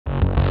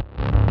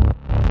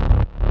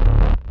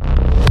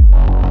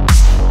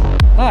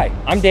Hi,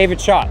 I'm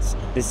David Schatz,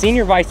 the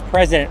Senior Vice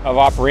President of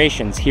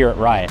Operations here at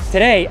Riot.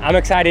 Today, I'm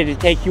excited to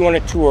take you on a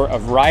tour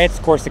of Riot's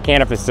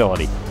Corsicana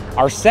facility,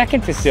 our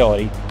second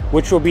facility,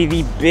 which will be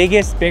the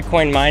biggest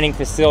Bitcoin mining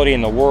facility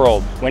in the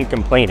world when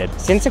completed.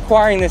 Since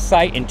acquiring this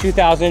site in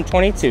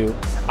 2022,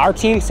 our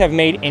teams have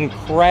made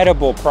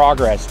incredible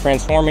progress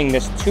transforming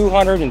this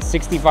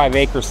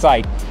 265-acre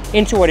site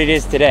into what it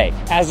is today.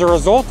 As a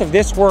result of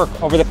this work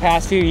over the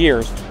past few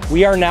years,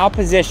 we are now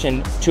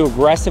positioned to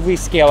aggressively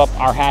scale up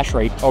our hash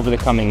rate over the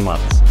coming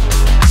months.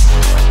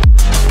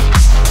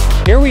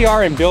 Here we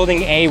are in building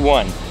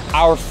A1,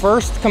 our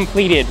first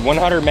completed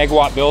 100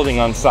 megawatt building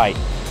on site.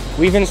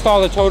 We've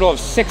installed a total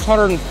of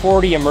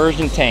 640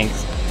 immersion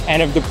tanks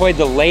and have deployed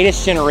the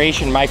latest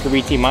generation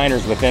MicroBT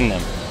miners within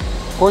them.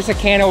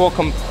 Corsicana will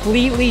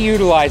completely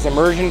utilize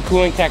immersion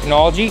cooling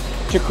technology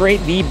to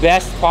create the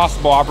best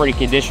possible operating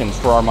conditions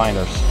for our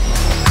miners.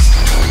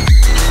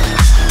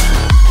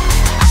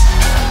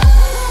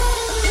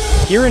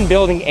 Here in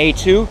building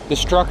A2, the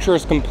structure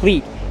is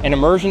complete and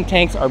immersion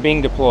tanks are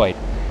being deployed.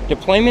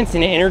 Deployments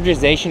and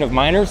energization of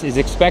miners is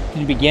expected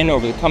to begin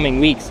over the coming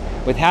weeks,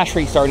 with hash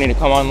rate starting to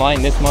come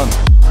online this month.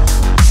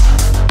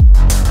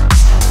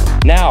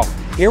 Now,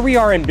 here we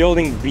are in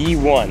building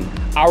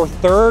B1, our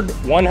third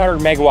 100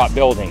 megawatt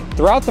building.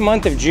 Throughout the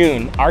month of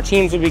June, our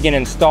teams will begin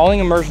installing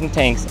immersion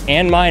tanks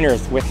and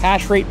miners, with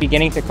hash rate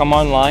beginning to come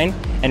online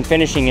and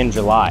finishing in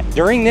July.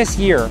 During this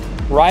year,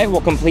 Riot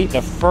will complete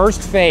the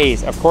first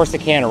phase of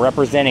Corsicana,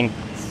 representing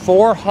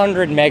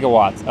 400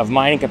 megawatts of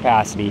mining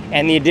capacity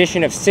and the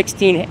addition of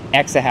 16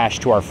 exahash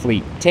to our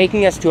fleet,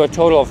 taking us to a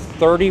total of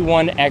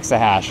 31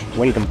 exahash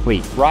when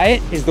complete.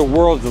 Riot is the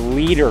world's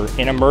leader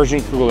in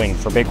immersion cooling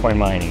for Bitcoin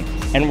mining,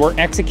 and we're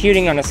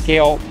executing on a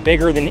scale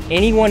bigger than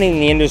anyone in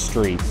the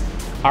industry.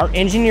 Our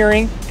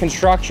engineering,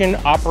 construction,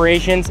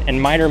 operations,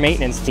 and miner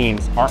maintenance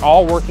teams are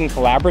all working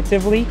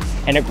collaboratively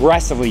and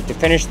aggressively to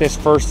finish this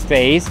first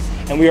phase,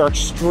 and we are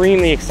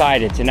extremely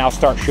excited to now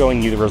start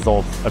showing you the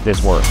results of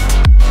this work.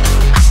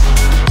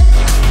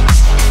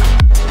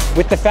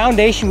 With the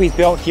foundation we've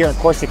built here at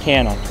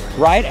Corsicana,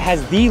 Riot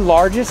has the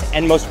largest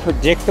and most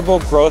predictable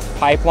growth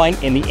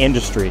pipeline in the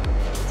industry.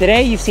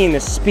 Today, you've seen the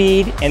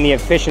speed and the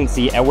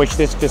efficiency at which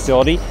this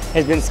facility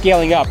has been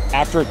scaling up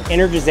after its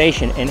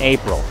energization in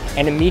April,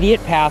 an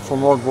immediate path for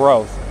more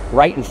growth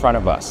right in front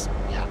of us.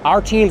 Our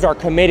teams are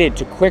committed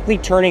to quickly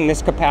turning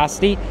this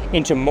capacity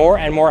into more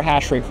and more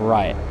hash rate for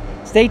Riot.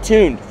 Stay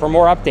tuned for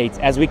more updates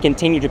as we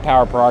continue to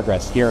power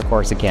progress here at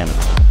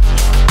Corsicana.